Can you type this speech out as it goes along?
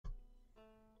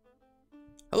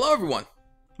Hello everyone!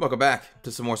 Welcome back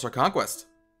to some Warsword Conquest.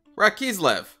 We're at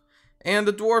Kislev, and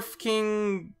the Dwarf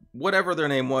King, whatever their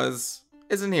name was,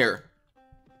 isn't here.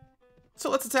 So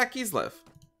let's attack Kislev.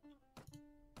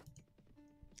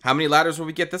 How many ladders will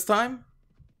we get this time?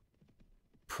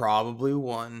 Probably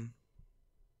one.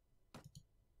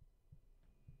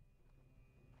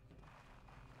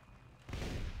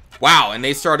 Wow, and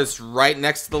they start us right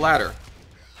next to the ladder.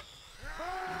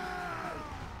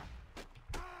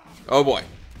 Oh boy.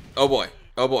 Oh boy.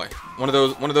 Oh boy. One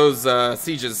of those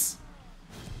sieges.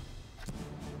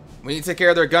 We need to take care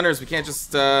of their gunners. We can't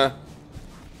just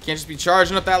be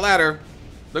charging up that ladder.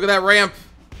 Look at that ramp.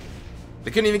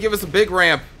 They couldn't even give us a big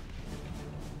ramp.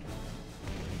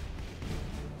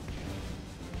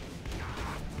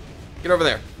 Get over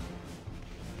there.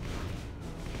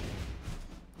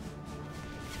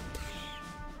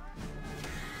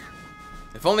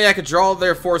 If only I could draw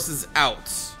their forces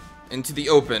out into the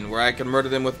open where I can murder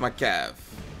them with my cav.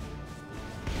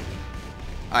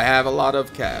 I have a lot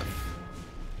of cav.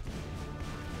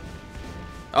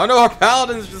 Oh no, our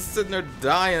paladin's just sitting there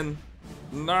dying.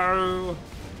 No.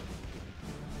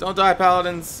 Don't die,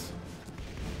 paladins.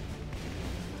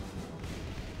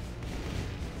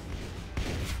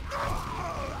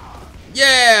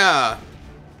 Yeah!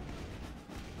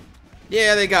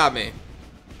 Yeah, they got me.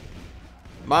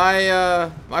 My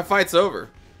fight's over.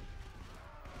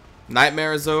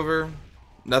 Nightmare is over.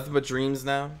 Nothing but dreams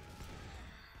now.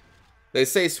 They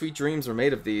say sweet dreams are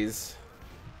made of these.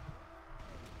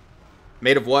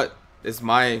 Made of what is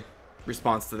my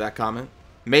response to that comment?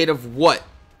 Made of what?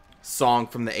 Song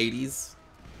from the 80s.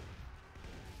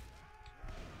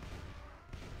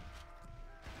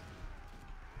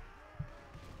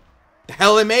 The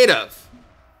hell are they made of?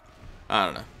 I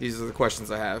don't know. These are the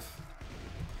questions I have.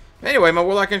 Anyway, my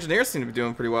Warlock Engineers seem to be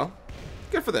doing pretty well.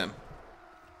 Good for them.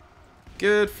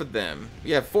 Good for them.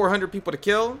 We have 400 people to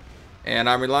kill, and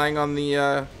I'm relying on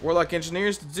the Warlock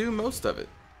Engineers to do most of it.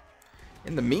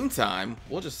 In the meantime,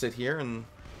 we'll just sit here and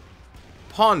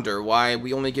ponder why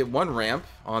we only get one ramp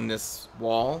on this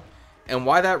wall, and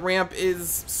why that ramp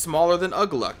is smaller than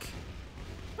Ugluk.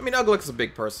 I mean, Ugluk's a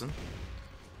big person,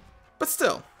 but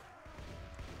still.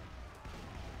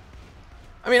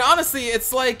 I mean, honestly,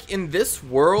 it's like in this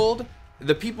world,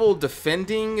 the people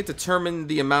defending determine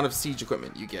the amount of siege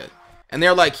equipment you get. And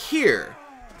they're like, here,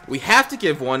 we have to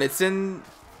give one. It's in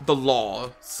the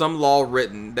law, some law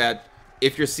written that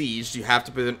if you're sieged, you have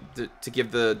to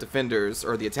give the defenders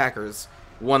or the attackers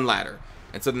one ladder.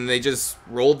 And so then they just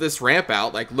rolled this ramp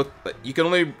out. Like, look, but you can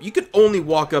only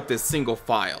walk up this single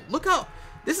file. Look how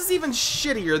this is even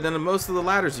shittier than most of the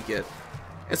ladders you get.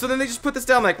 And so then they just put this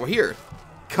down like, well, here,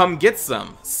 come get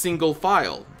some single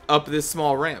file up this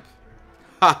small ramp.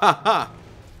 Ha ha ha.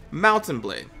 Mountain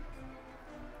Blade.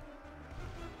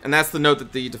 And that's the note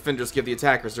that the defenders give the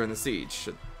attackers during the siege,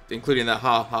 including that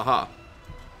ha ha ha.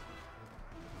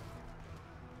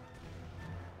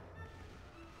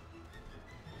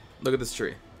 Look at this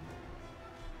tree.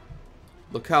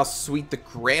 Look how sweet the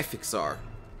graphics are.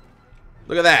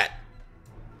 Look at that.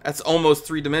 That's almost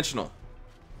three-dimensional.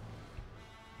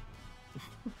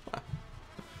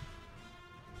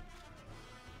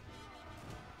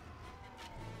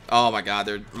 Oh my god,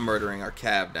 they're murdering our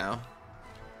cav now.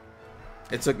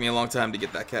 It took me a long time to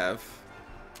get that cav.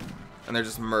 And they're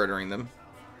just murdering them.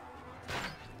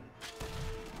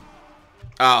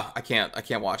 Ah, I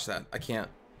can't watch that. I can't.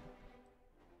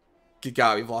 Good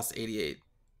god, we've lost 88.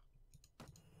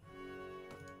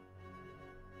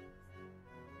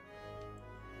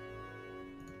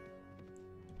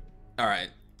 Alright.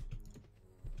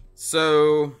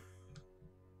 So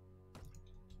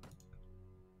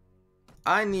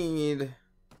I need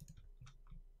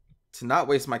to not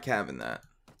waste my cav in that.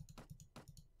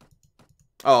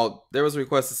 Oh, there was a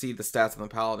request to see the stats on the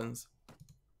paladins.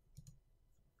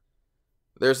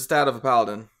 There's a stat of a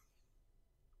paladin.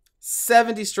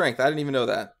 70 strength. I didn't even know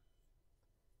that.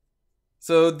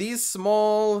 So these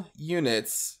small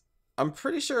units, I'm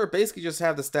pretty sure basically just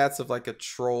have the stats of like a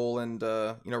troll and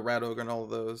you know, rat ogre and all of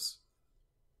those.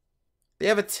 They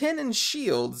have a 10 in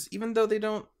shields, even though they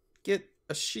don't get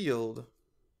a shield.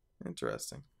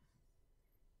 Interesting.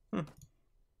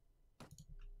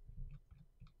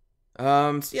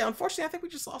 So yeah, unfortunately, I think we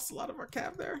just lost a lot of our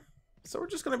cav there. So we're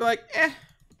just gonna be like, eh.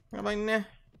 I'm like, nah. How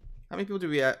many people do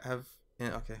we have?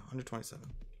 Yeah, okay, 127.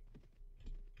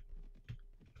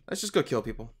 Let's just go kill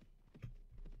people.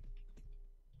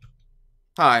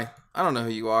 Hi, I don't know who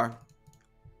you are.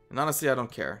 And honestly, I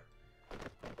don't care.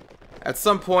 At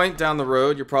some point down the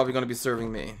road, you're probably going to be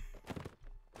serving me.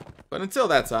 But until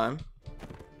that time,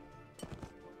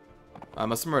 I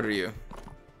must murder you.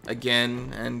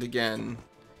 Again and again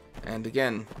And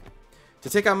again, to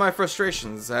take out my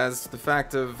frustrations as the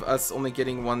fact of us only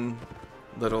getting one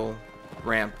little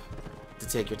ramp to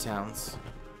take your towns.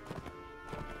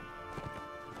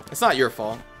 It's not your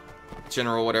fault.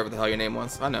 General, whatever the hell your name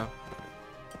was. I know.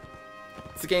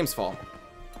 It's the game's fault.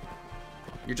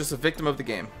 You're just a victim of the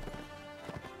game.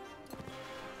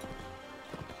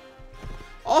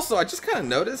 Also, I just kind of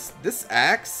noticed this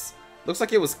axe looks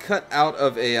like it was cut out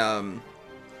of a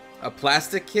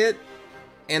plastic kit,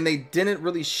 and they didn't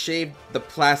really shave the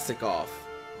plastic off.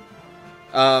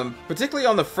 Particularly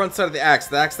on the front side of the axe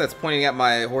that's pointing at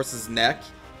my horse's neck.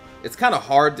 It's kind of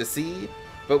hard to see,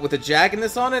 but with the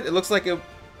jaggedness on it, it looks like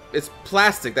it's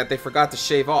plastic that they forgot to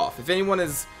shave off. If anyone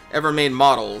has ever made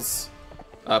models,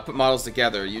 put models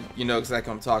together, you know exactly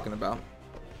what I'm talking about.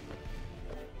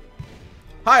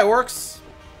 Hi, Orks.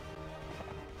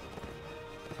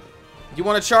 You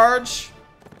want to charge?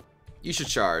 You should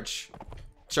charge.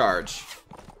 Charge.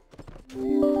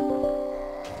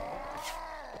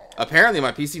 Apparently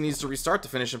my PC needs to restart to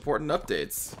finish important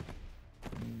updates.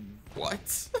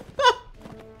 What?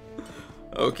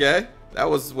 Okay, that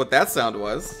was what that sound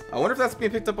was. I wonder if that's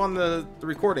being picked up on the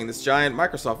recording, this giant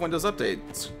Microsoft Windows update.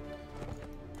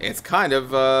 It's kind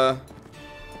of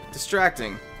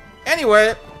distracting.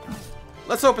 Anyway,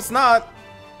 let's hope it's not.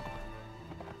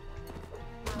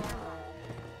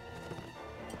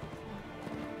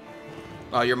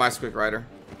 Oh, you're my Squig Rider.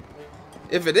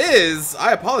 If it is,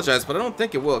 I apologize, but I don't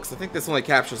think it will, because I think this only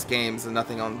captures games and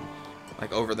nothing on,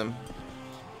 like, over them.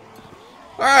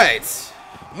 Alright.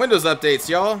 Windows updates,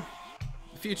 y'all.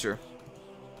 The future.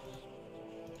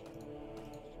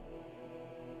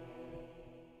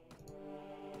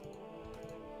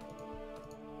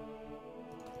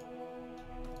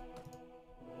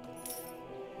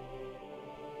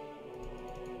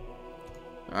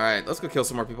 Alright, let's go kill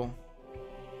some more people.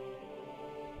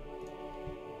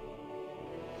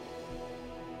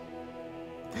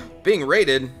 Being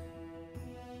raided.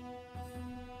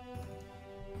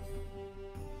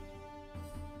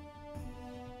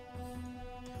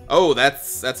 Oh,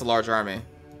 that's a large army.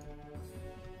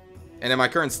 And in my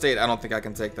current state, I don't think I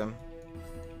can take them.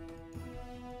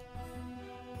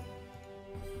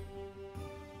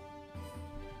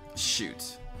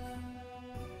 Shoot.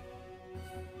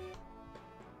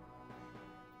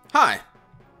 Hi.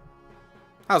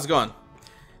 How's it going?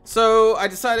 So, I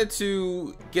decided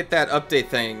to get that update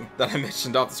thing that I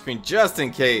mentioned off the screen just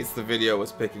in case the video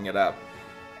was picking it up.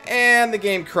 And the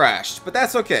game crashed, but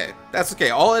that's okay. That's okay.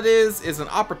 All it is an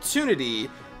opportunity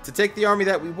to take the army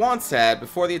that we once had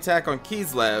before the attack on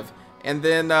Kislev and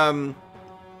then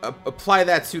apply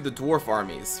that to the dwarf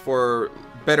armies for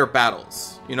better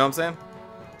battles. You know what I'm saying?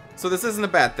 So this isn't a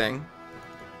bad thing.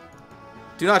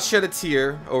 Do not shed a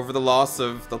tear over the loss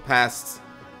of the past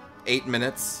 8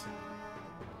 minutes.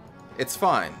 It's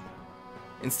fine.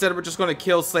 Instead, we're just going to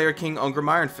kill Slayer King Ungrim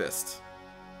Ironfist.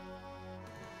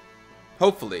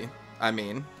 Hopefully, I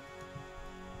mean.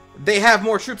 They have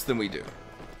more troops than we do.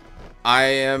 I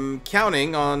am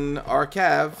counting on our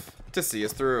cav to see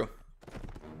us through.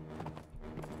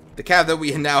 The cav that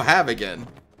we now have again.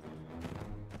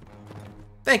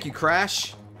 Thank you,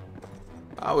 Crash.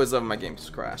 I always love my games,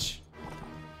 Crash.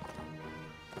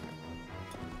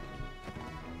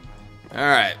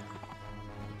 Alright.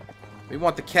 We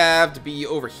want the cav to be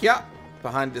over here,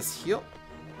 behind this hill.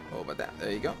 Oh, but that. There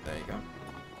you go. There you go.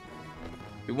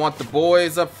 We want the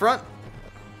boys up front.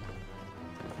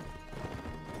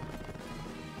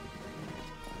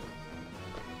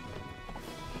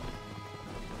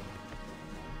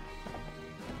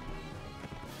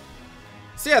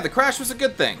 So yeah, the crash was a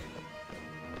good thing.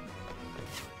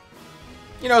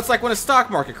 You know, it's like when a stock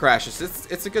market crashes.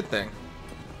 It's a good thing.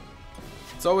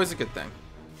 It's always a good thing.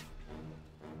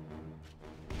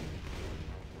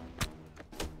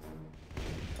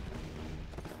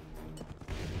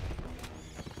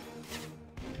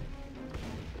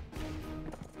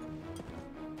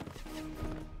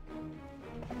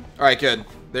 Alright, good.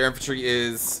 Their infantry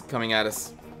is coming at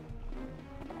us.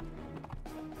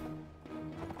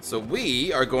 So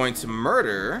we are going to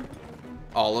murder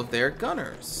all of their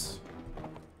gunners.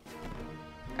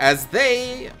 As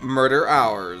they murder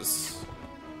ours.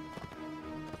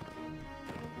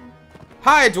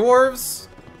 Hi, dwarves!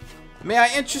 May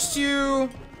I interest you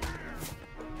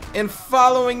in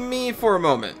following me for a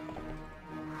moment?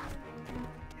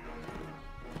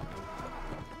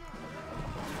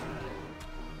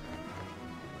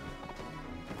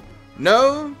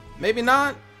 No? Maybe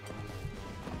not?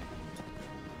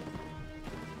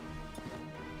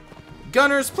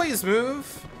 Gunners, please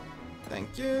move.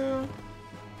 Thank you.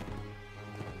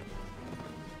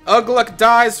 Ugluk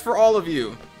dies for all of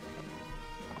you.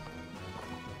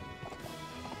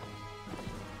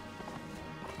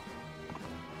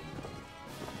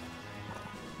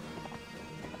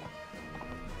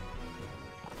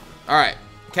 Alright.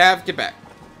 Cav, get back.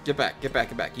 Get back, get back,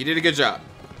 get back. You did a good job.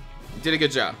 You did a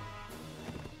good job.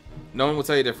 No one will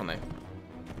tell you differently.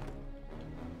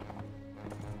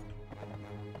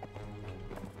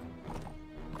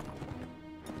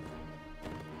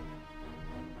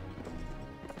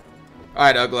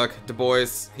 Alright, Ugluck, Du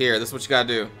Bois. Here, this is what you gotta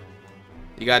do.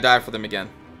 You gotta die for them again.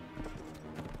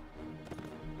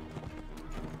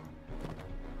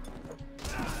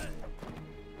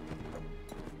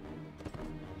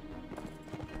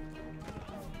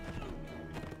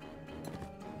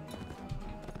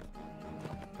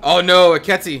 Oh no,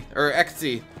 Aketsi, or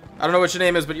Ekti. I don't know what your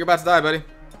name is, but you're about to die, buddy.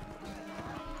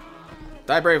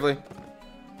 Die bravely.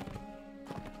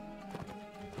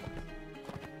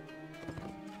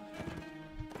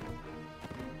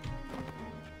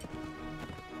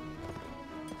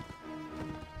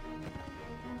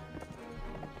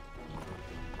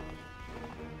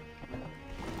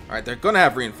 Alright, they're gonna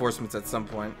have reinforcements at some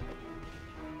point.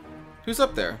 Who's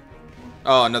up there?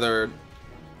 Oh, another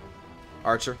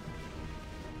archer.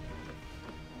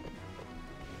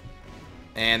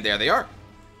 And there they are.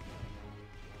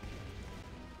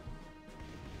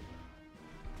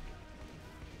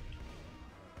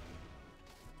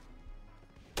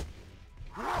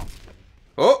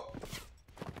 Oh!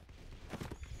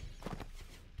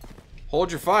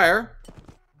 Hold your fire.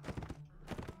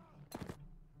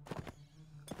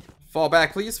 Fall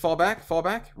back, please. Fall back. Fall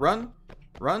back. Run.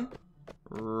 Run.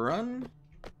 Run.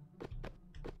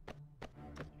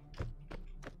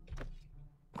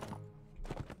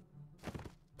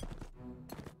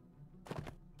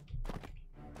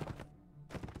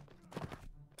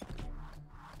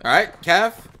 Alright,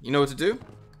 Cav, you know what to do.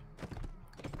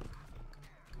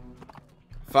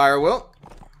 Fire Will.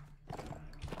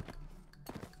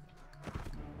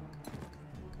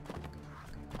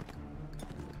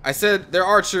 I said they're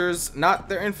archers, not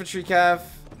their infantry, Cav.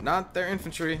 Not their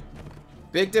infantry.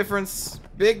 Big difference.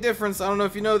 Big difference. I don't know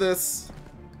if you know this.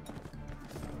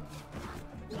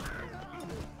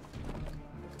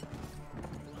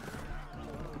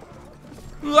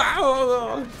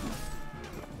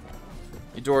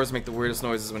 Your doors make the weirdest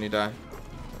noises when you die.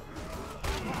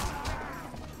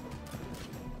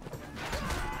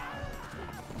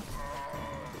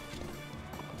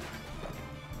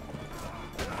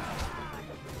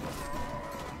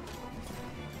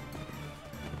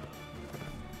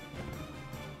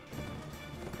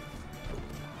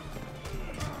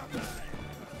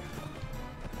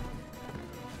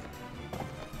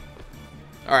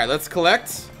 Alright, let's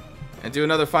collect and do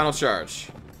another final charge.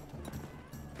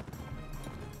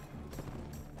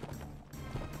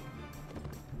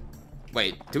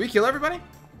 Wait, did we kill everybody?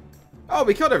 Oh,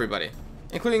 we killed everybody,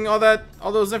 including all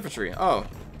those infantry. Oh,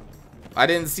 I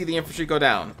didn't see the infantry go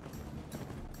down.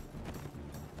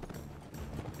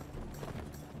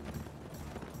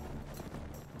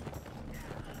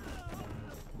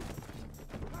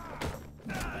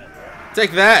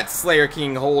 Take that, Slayer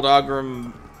King Hold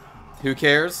Ogrim. Who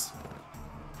cares?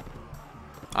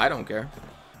 I don't care.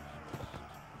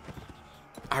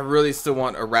 I really still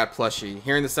want a rat plushie.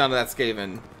 Hearing the sound of that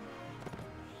Skaven.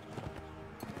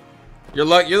 You're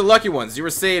the lucky ones. You were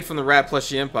saved from the rat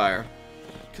plushie empire.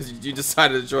 Because you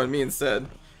decided to join me instead.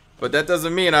 But that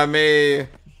doesn't mean I may,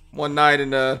 one night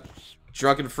in a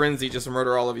drunken frenzy, just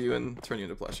murder all of you and turn you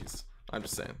into plushies. I'm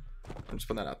just saying. I'm just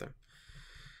putting that out there.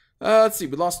 Let's see.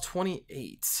 We lost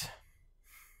 28.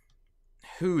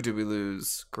 Who did we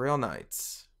lose? Grail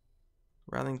Knights.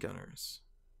 Rallying Gunners.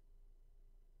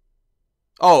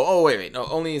 Oh, wait. No,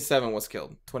 only 7 was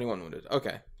killed. 21 wounded.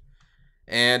 Okay.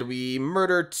 And we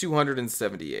murdered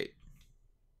 278.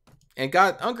 And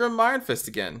got Ungrim Iron Fist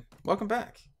again. Welcome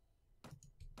back.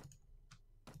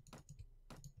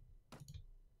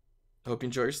 Hope you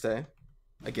enjoy your stay.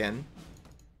 Again.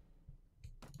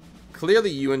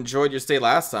 Clearly you enjoyed your stay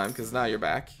last time, because now you're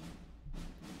back.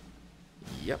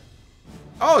 Yep.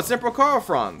 Oh, it's Emperor Karl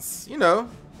Franz. You know,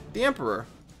 the Emperor.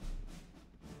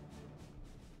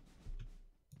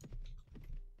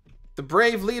 The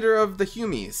brave leader of the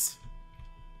Humies.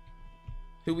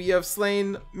 Who we have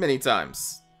slain many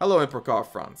times. Hello, Emperor Karl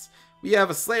Franz. We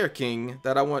have a Slayer King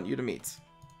that I want you to meet.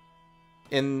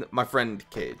 In my friend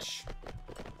cage.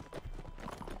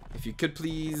 If you could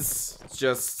please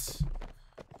just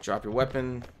drop your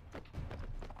weapon.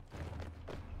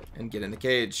 And get in the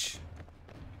cage.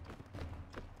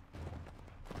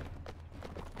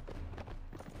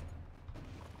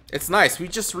 It's nice. We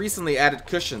just recently added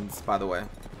cushions, by the way.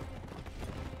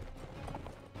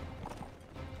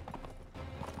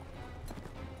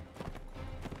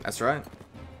 That's right.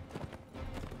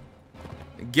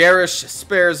 Garish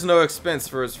spares no expense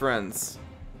for his friends.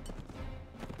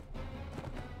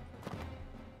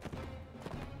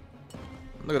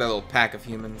 Look at that little pack of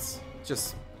humans.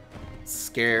 Just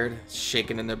scared,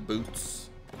 shaking in their boots.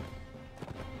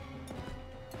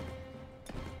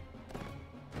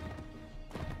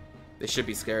 They should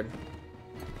be scared.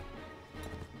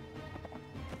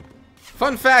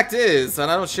 Fun fact is, and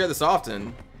I don't share this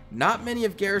often, not many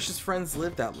of Garish's friends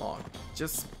live that long.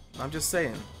 I'm just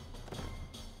saying.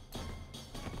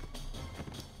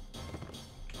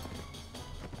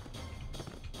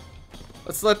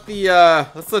 Let's let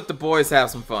the boys have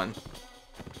some fun.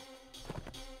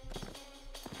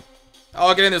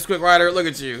 Oh, get in there, Squig Rider. Look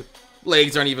at you.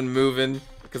 Legs aren't even moving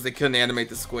because they couldn't animate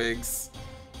the squigs.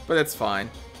 But it's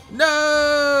fine.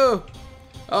 No!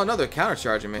 Oh no, they're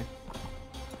countercharging me.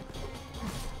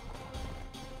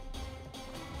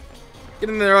 Get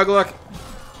in there, Ugluck.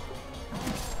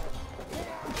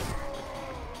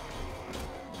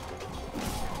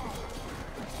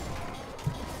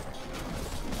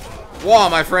 Wah,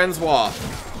 my friends, wah.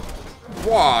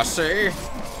 Wah, see?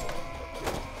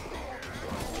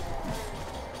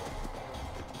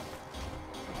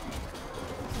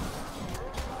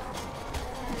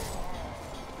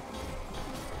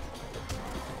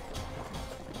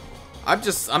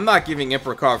 I'm not giving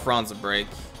Emperor Karl Franz a break.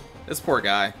 This poor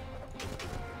guy.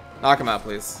 Knock him out,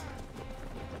 please.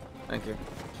 Thank you.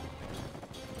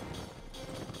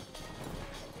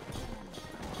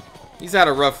 He's had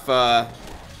a rough,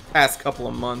 past couple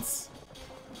of months.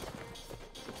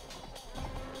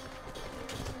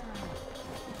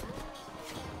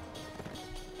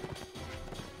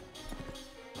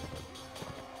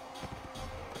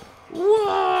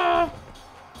 Whoa!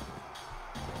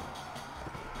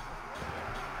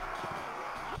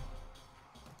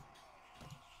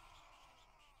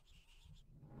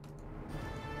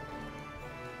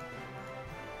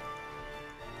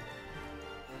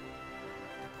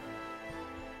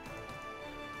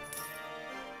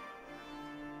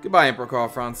 Goodbye, Emperor Karl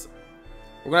Franz.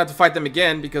 We're gonna have to fight them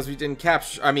again because we didn't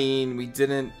capture. I mean, we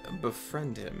didn't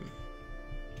befriend him.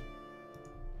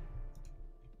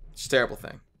 It's a terrible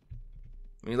thing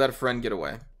when you let a friend get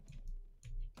away.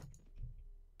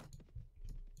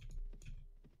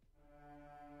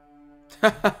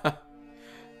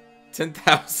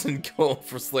 $10,000 gold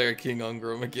for Slayer King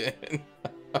Ungrim again.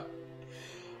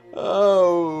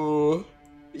 Oh,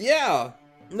 yeah.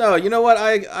 No, you know what?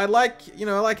 I like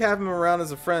having him around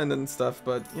as a friend and stuff,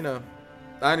 but you know,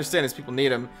 I understand as people need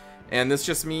him, and this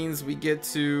just means we get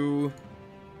to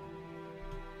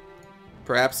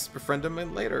perhaps befriend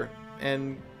him later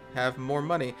and have more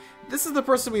money. This is the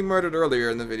person we murdered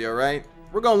earlier in the video, right?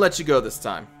 We're gonna let you go this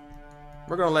time.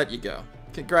 We're gonna let you go.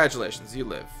 Congratulations, you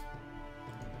live.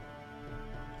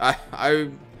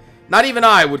 Not even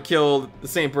I would kill the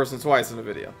same person twice in a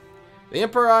video. The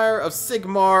Emperor of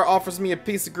Sigmar offers me a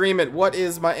peace agreement. What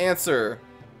is my answer?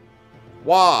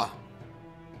 Wah.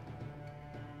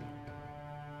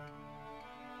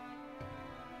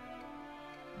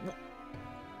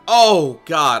 Oh,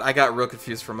 God. I got real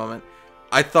confused for a moment.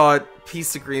 I thought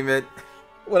peace agreement.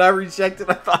 When I rejected,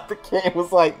 I thought the game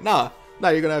was like, nah,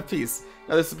 you're going to have peace.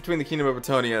 Now, this is between the Kingdom of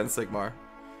Bretonnia and Sigmar.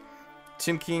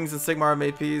 Two kings and Sigmar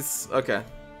made peace. Okay.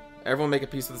 Everyone make a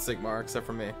peace with the Sigmar, except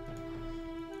for me.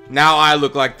 Now I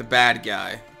look like the bad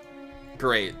guy.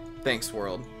 Great. Thanks,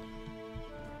 world.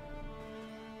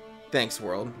 Thanks,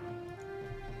 world.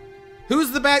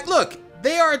 Who's the bad? Look!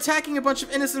 They are attacking a bunch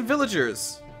of innocent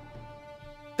villagers.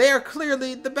 They are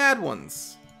clearly the bad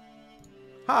ones.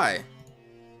 Hi.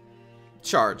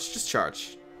 Charge. Just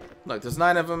charge. Look, there's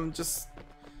 9 of them. Just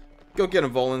go get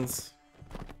them, Volans.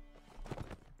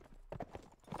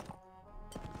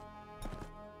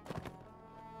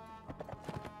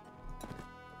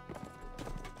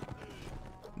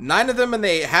 Nine of them, and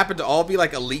they happen to all be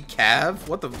like elite cav?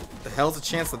 What the hell's the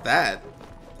chance of that?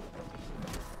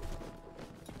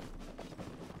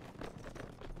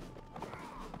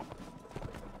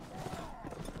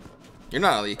 You're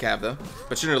not elite cav though,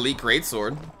 but you're an elite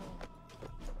greatsword.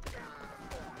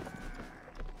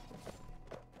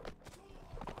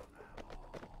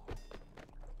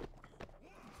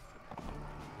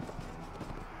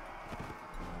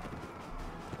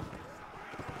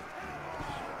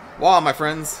 Wow, my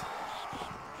friends.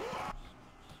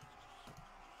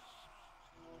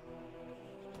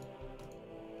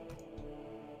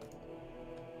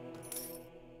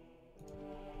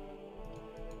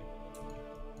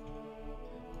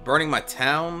 Burning my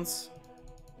towns?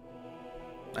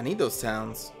 I need those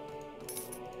towns.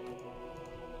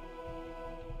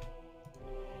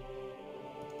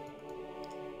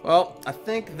 Well, I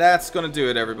think that's gonna do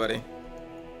it, everybody.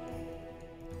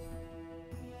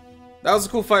 That was a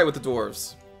cool fight with the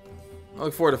dwarves. I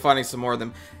look forward to finding some more of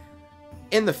them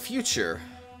in the future.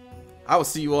 I will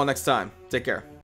see you all next time. Take care.